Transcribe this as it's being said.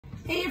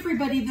Hey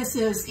everybody, this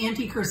is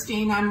Aunty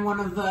Christine. I'm one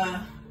of the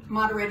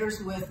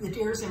moderators with the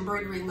Deer's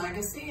Embroidery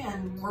Legacy,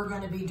 and we're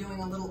going to be doing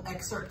a little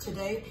excerpt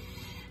today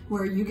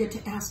where you get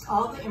to ask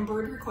all the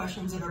embroidery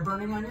questions that are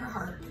burning on your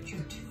heart, but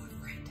you're too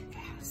afraid to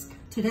ask.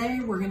 Today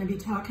we're going to be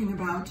talking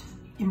about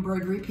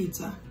embroidery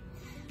pizza.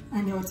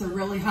 I know it's a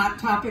really hot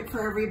topic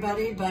for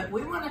everybody, but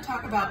we want to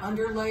talk about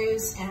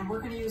underlays, and we're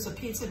going to use a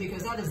pizza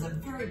because that is the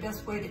very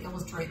best way to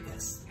illustrate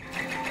this.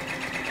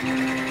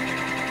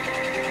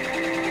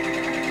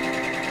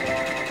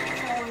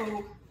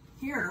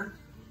 Here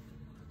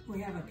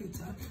we have a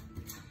pizza.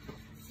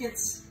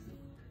 It's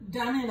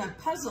done in a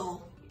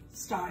puzzle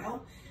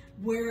style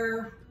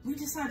where we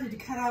decided to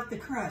cut out the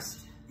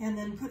crust and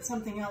then put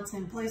something else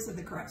in place of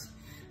the crust.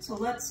 So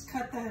let's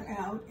cut that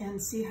out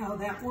and see how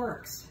that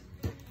works.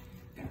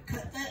 Gonna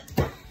cut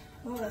that.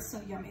 Oh, that's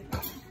so yummy.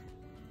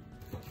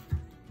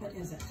 What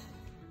is it?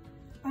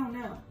 Oh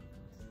no,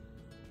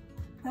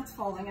 that's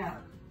falling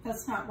out.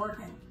 That's not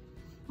working.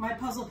 My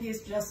puzzle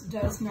piece just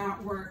does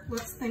not work.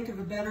 Let's think of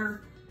a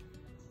better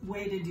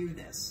way to do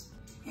this.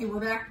 Hey, we're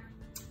back.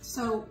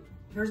 So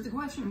here's the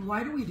question.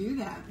 Why do we do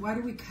that? Why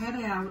do we cut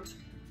out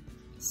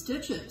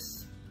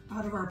stitches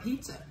out of our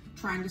pizza?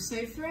 Trying to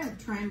save thread,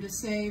 trying to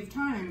save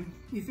time.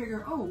 You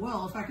figure, oh,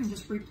 well, if I can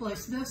just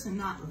replace this and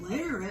not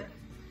layer it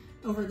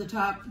over the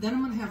top, then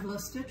I'm gonna have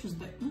less stitches,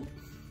 but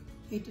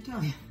hate to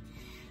tell you,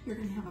 you're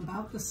gonna have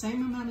about the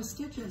same amount of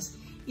stitches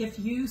if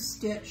you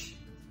stitch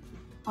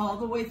all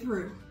the way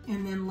through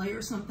and then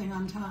layer something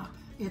on top.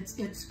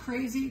 It's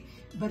crazy,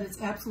 but it's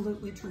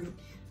absolutely true.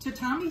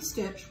 Tatami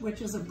stitch,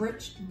 which is a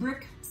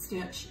brick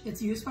stitch,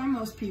 it's used by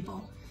most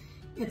people.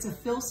 It's a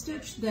fill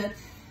stitch that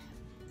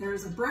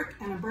there's a brick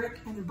and a brick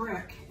and a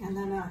brick, and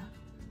then a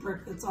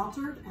brick that's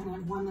altered, and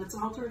then one that's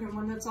altered and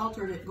one that's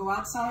altered. It go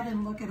outside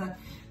and look at a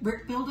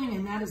brick building,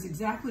 and that is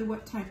exactly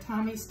what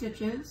tatami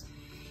stitch is.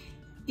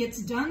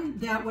 It's done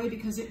that way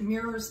because it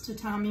mirrors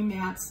tatami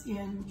mats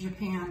in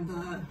Japan,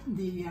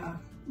 the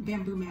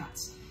bamboo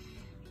mats.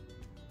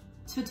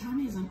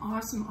 Tatami is an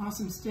awesome,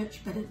 awesome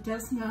stitch, but it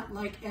does not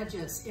like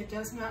edges. It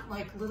does not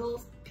like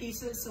little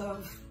pieces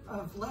of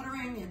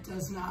lettering. It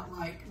does not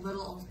like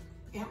little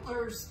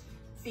antlers,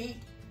 feet,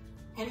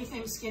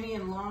 anything skinny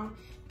and long,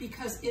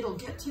 because it'll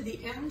get to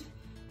the end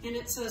and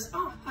it says,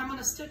 oh, I'm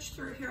gonna stitch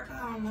through here.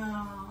 Oh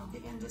no,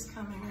 the end is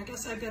coming. I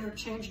guess I better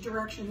change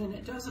direction. And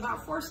it does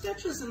about 4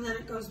 stitches and then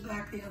it goes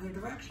back the other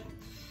direction.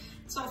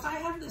 So if I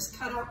have this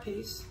cutout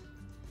piece,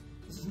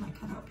 this is my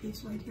cutout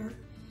piece right here.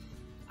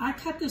 I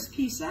cut this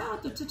piece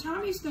out, the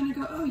tatami's gonna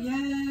go, oh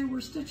yay,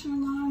 we're stitching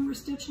along,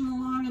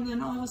 and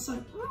then all of a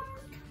sudden,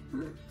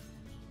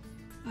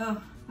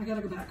 oh, I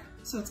gotta go back.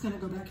 So it's gonna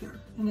go back here,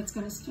 and it's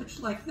gonna stitch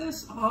like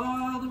this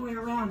all the way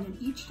around, and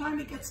each time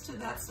it gets to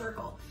that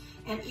circle,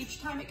 and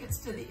each time it gets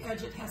to the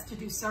edge, it has to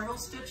do several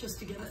stitches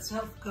to get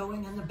itself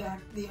going in the back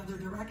the other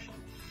direction.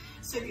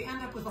 So you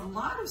end up with a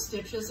lot of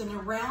stitches, and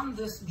around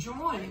this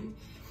join,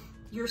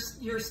 you're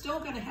still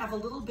gonna have a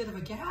little bit of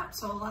a gap.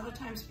 So a lot of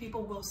times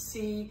people will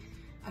see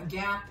a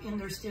gap in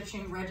their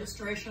stitching,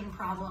 registration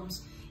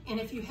problems. And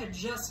if you had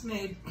just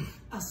made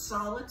a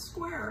solid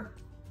square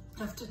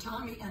of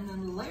tatami and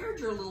then layered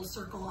your little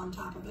circle on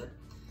top of it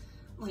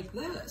like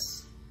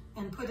this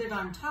and put it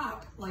on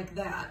top like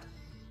that,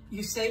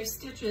 you save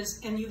stitches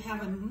and you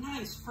have a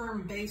nice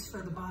firm base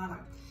for the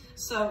bottom.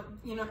 So,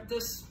 you know,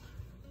 this,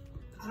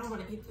 I don't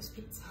want to eat this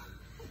pizza.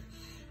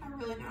 I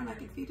really don't. I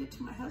could feed it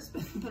to my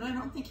husband, but I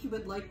don't think he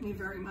would like me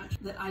very much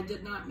that I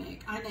did not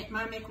make. I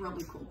make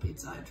really cool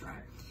pizza, I try.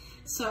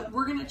 So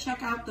we're gonna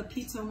check out the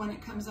pizza when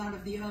it comes out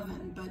of the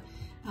oven,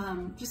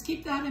 but just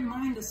keep that in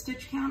mind, the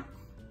stitch count.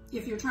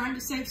 If you're trying to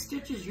save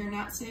stitches, you're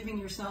not saving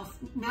yourself.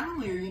 Not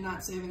only are you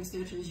not saving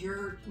stitches,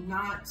 you're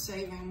not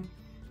saving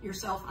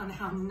yourself on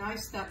how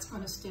nice that's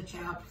gonna stitch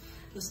out.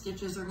 The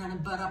stitches are gonna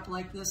butt up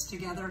like this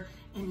together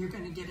and you're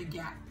gonna get a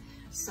gap.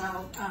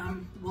 So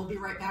we'll be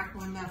right back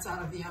when that's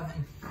out of the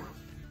oven.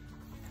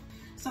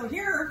 So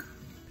here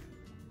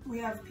we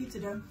have pizza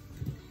dough.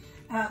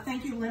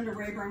 Thank you, Linda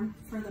Rayburn,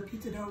 for the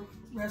pizza dough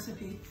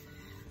recipe.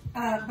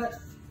 But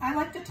I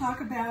like to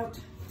talk about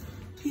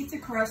pizza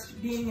crust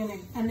being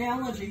an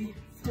analogy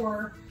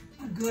for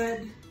a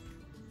good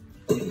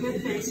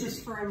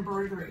basis for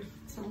embroidery.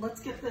 So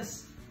let's get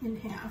this in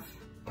half.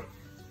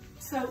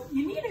 So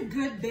you need a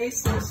good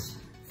basis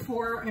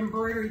for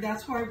embroidery.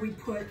 That's why we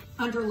put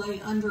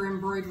underlay under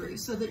embroidery,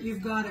 so that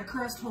you've got a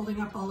crust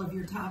holding up all of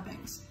your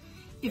toppings.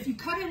 If you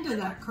cut into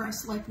that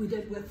crust like we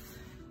did with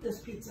this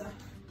pizza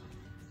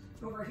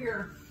over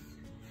here,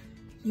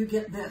 you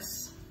get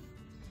this.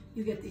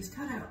 You get these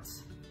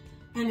cutouts,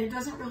 and it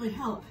doesn't really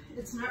help.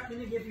 It's not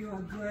going to give you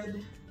a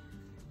good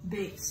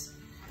base.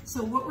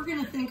 So what we're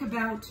going to think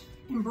about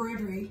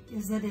embroidery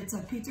is that it's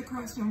a pizza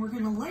crust, and we're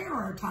going to layer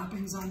our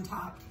toppings on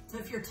top. So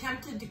if you're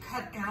tempted to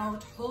cut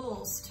out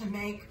holes to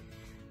make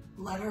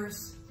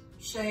letters,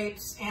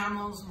 shapes,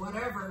 animals,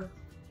 whatever,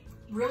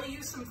 really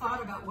use some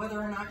thought about whether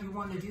or not you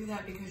want to do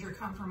that, because you're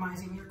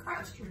compromising your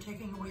crust. You're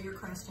taking away your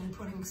crust and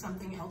putting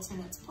something else in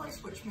its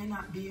place, which may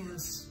not be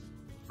as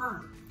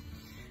firm.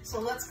 So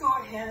let's go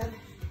ahead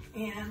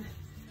and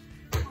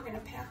we're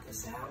gonna pat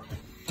this out.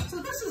 So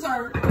this is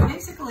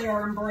basically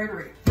our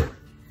embroidery.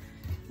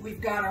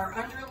 We've got our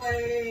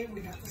underlay,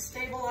 we got the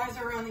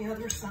stabilizer on the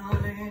other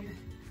side,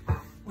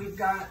 we've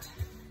got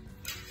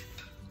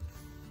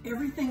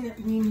everything that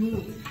we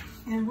need.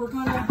 And we're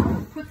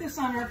gonna put this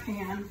on our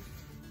pan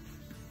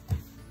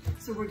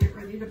so we'll get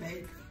ready to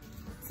bake.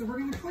 So we're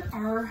gonna put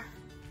our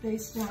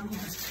base down here.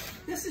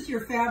 This is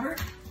your fabric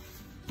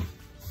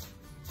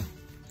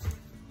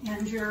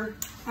and your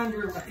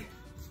underlay.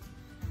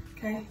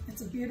 Okay,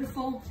 it's a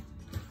beautiful,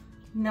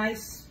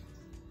 nice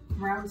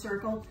round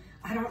circle.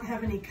 I don't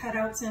have any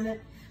cutouts in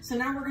it. So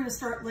now we're gonna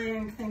start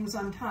laying things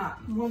on top.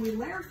 When we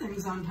layer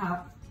things on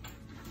top,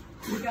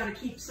 we gotta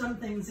keep some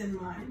things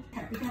in mind.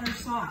 Okay, we got our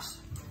sauce.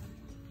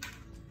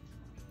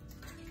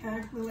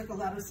 Okay, we like a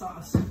lot of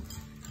sauce.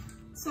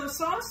 So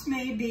sauce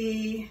may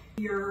be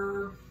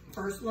your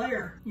first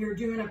layer. You're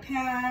doing a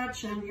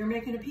patch and you're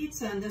making a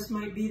pizza, and this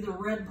might be the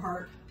red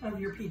part of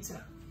your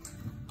pizza.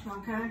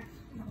 Okay,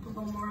 I'll put a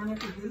little more on there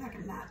because we like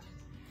a lot.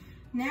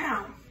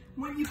 Now,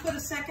 when you put a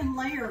second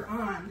layer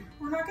on,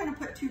 we're not gonna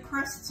put 2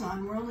 crusts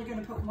on, we're only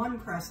gonna put 1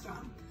 crust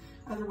on.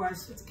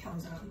 Otherwise, it's a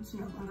calzone, it's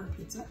no longer a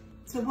pizza.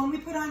 So when we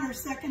put on our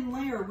second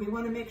layer, we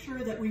wanna make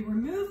sure that we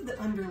remove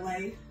the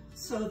underlay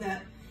so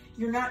that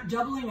you're not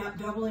doubling up,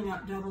 doubling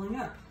up, doubling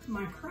up.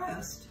 My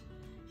crust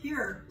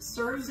here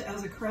serves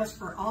as a crust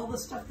for all the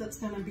stuff that's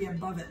gonna be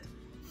above it.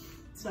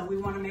 So we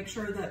wanna make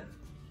sure that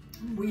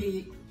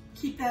we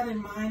keep that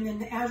in mind.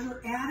 And as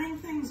you're adding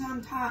things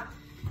on top,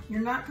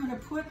 you're not gonna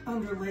put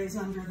underlays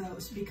under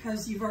those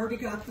because you've already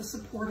got the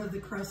support of the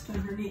crust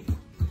underneath.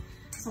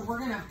 So we're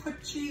gonna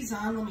put cheese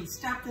on. Let me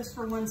stop this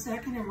for 1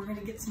 second and we're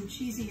gonna get some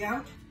cheesy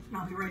out and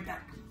I'll be right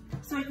back.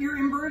 So you're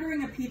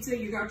embroidering a pizza,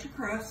 you got your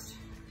crust.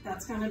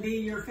 That's gonna be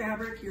your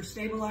fabric, your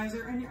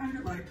stabilizer, and your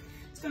underlay.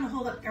 It's gonna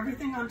hold up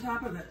everything on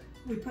top of it.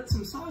 We put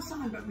some sauce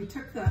on, but we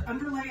took the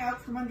underlay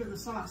out from under the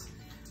sauce.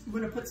 I'm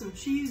gonna put some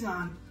cheese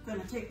on. I'm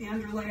gonna take the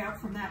underlay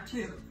out from that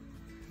too.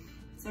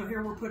 So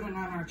here we're putting on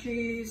our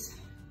cheese.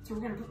 So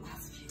we're gonna put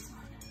lots of cheese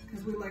on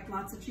because we like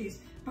lots of cheese.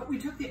 But we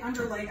took the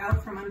underlay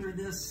out from under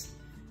this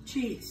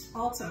cheese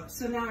also.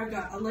 So now I've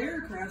got a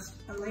layer of crust,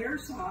 a layer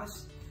of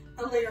sauce,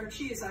 a layer of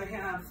cheese. I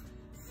have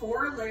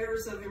 4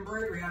 layers of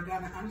embroidery. I've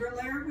got an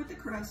underlayer with the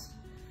crust.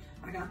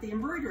 I got the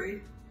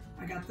embroidery.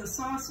 I got the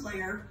sauce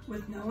layer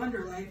with no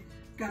underlay.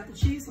 Got the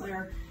cheese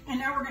layer. And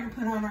now we're gonna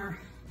put on our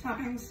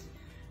toppings.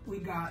 We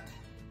got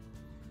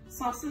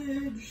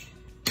sausage.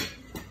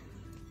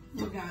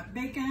 We got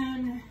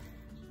bacon.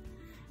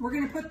 We're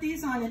gonna put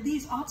these on, and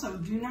these also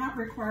do not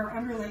require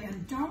underlay,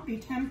 and don't be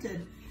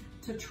tempted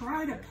to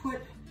try to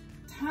put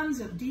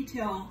tons of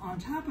detail on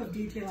top of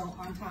detail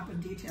on top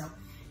of detail.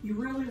 You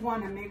really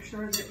wanna make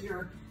sure that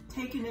you're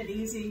taking it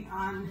easy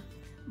on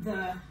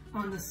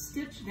the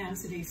stitch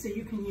density. So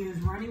you can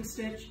use running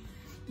stitch,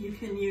 you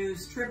can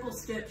use triple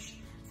stitch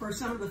for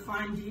some of the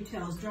fine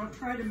details. Don't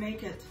try to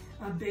make it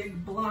a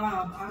big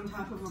blob on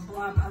top of a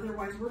blob.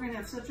 Otherwise, we're gonna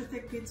have such a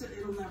thick pizza,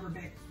 it'll never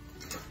bake.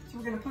 So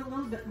we're gonna put a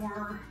little bit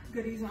more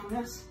goodies on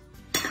this,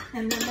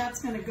 and then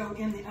that's gonna go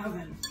in the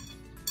oven.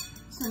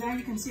 So now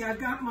you can see I've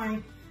got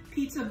my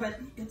pizza, but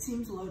it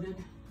seems loaded,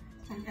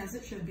 and as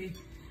it should be,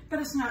 but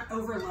it's not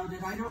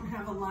overloaded. I don't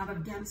have a lot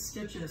of dense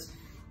stitches.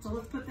 So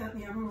let's put that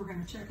in the oven. We're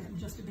gonna check it in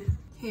just a bit.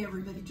 Hey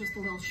everybody, just a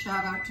little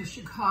shout out to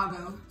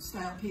Chicago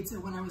style pizza.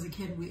 When I was a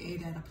kid, we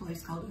ate at a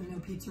place called Uno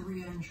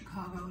Pizzeria in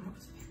Chicago, and it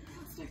was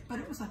fantastic, but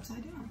it was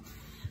upside down.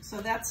 So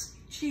that's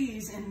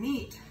cheese and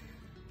meat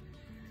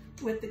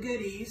with the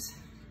goodies.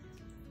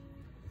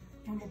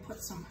 And we'll put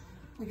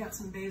we got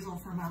some basil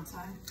from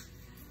outside.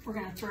 We're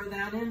gonna throw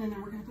that in, and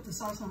then we're gonna put the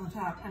sauce on the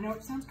top. I know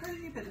it sounds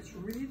crazy, but it's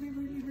really,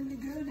 really, really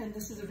good, and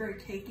this is a very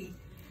cakey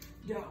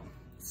dough.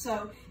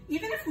 So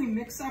even if we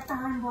mix up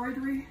our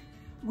embroidery,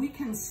 we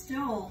can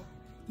still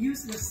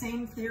use the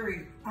same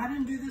theory. I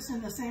didn't do this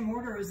in the same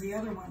order as the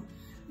other one,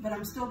 but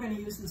I'm still gonna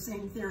use the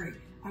same theory.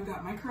 I've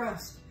got my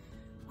crust.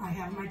 I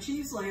have my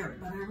cheese layer,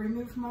 but I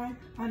removed my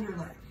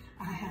underlay.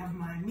 I have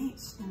my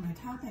meats and my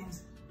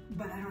toppings,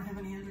 but I don't have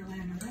any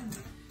underlay under them.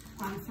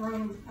 I'm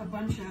throwing a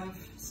bunch of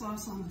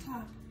sauce on the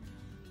top,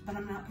 but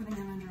I'm not putting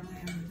an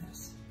underlay under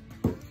this.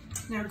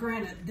 Now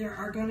granted, there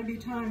are gonna be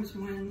times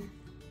when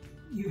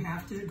you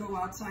have to go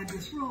outside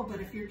this rule,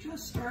 but if you're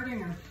just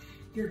starting or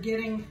you're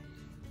getting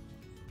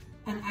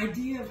an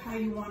idea of how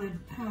you want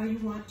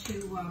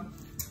to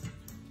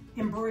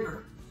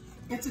embroider,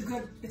 it's a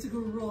good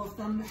rule of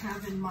thumb to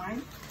have in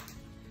mind.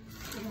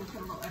 We're gonna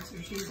put a little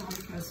extra cheese on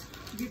because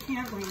you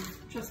can't leave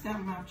just that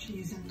amount of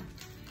cheese in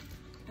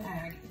the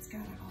bag. It's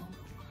got it all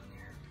going on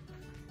there.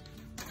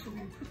 So we're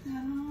gonna put that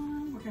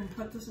on. We're gonna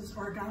put, this is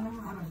oregano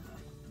out of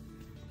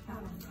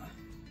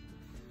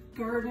the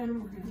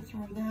garden. We're gonna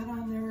throw that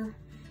on there.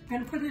 We're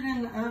gonna put it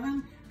in the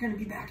oven. We're gonna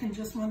be back in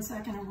just 1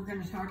 second, and we're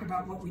gonna talk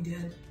about what we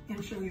did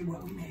and show you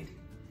what we made.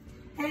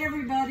 Hey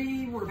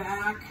everybody, we're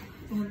back.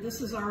 And this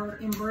is our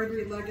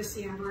embroidery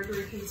legacy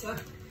embroidery pizza.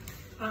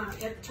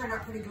 It turned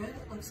out pretty good,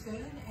 it looks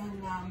good,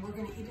 and we're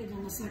gonna eat it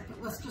in a sec,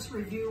 but let's just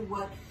review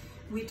what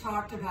We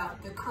talked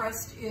about the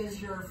crust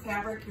is your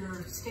fabric,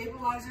 your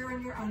stabilizer,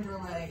 and your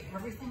underlay.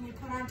 Everything you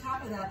put on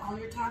top of that, all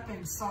your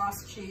toppings,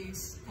 sauce,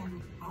 cheese,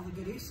 and all the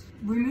goodies.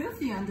 Remove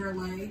the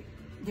underlay.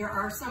 There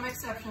are some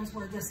exceptions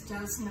where this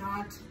does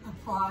not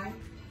apply,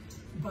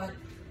 but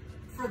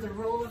for the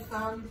rule of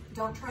thumb,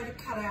 don't try to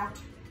cut out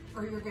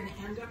or you're going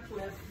to end up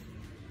with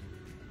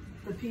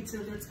the pizza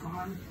that's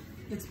gone.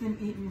 It's been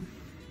eaten.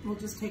 We'll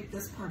just take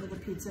this part of the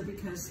pizza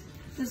because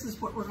this is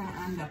what we're going to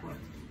end up with.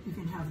 You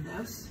can have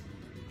this,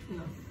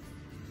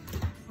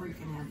 or you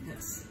can have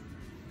this.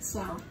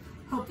 So,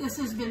 hope this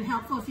has been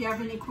helpful. If you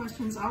have any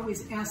questions,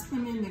 always ask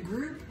them in the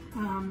group.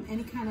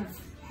 Any kind of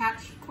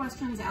hatch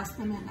questions, ask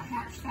them in the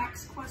hatch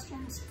facts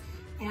questions.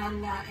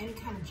 And any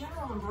kind of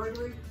general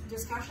embroidery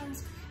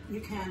discussions,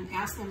 you can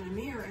ask them to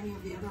me or any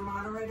of the other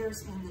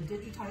moderators in the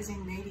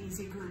Digitizing Made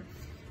Easy group.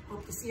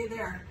 Hope to see you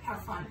there.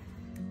 Have fun.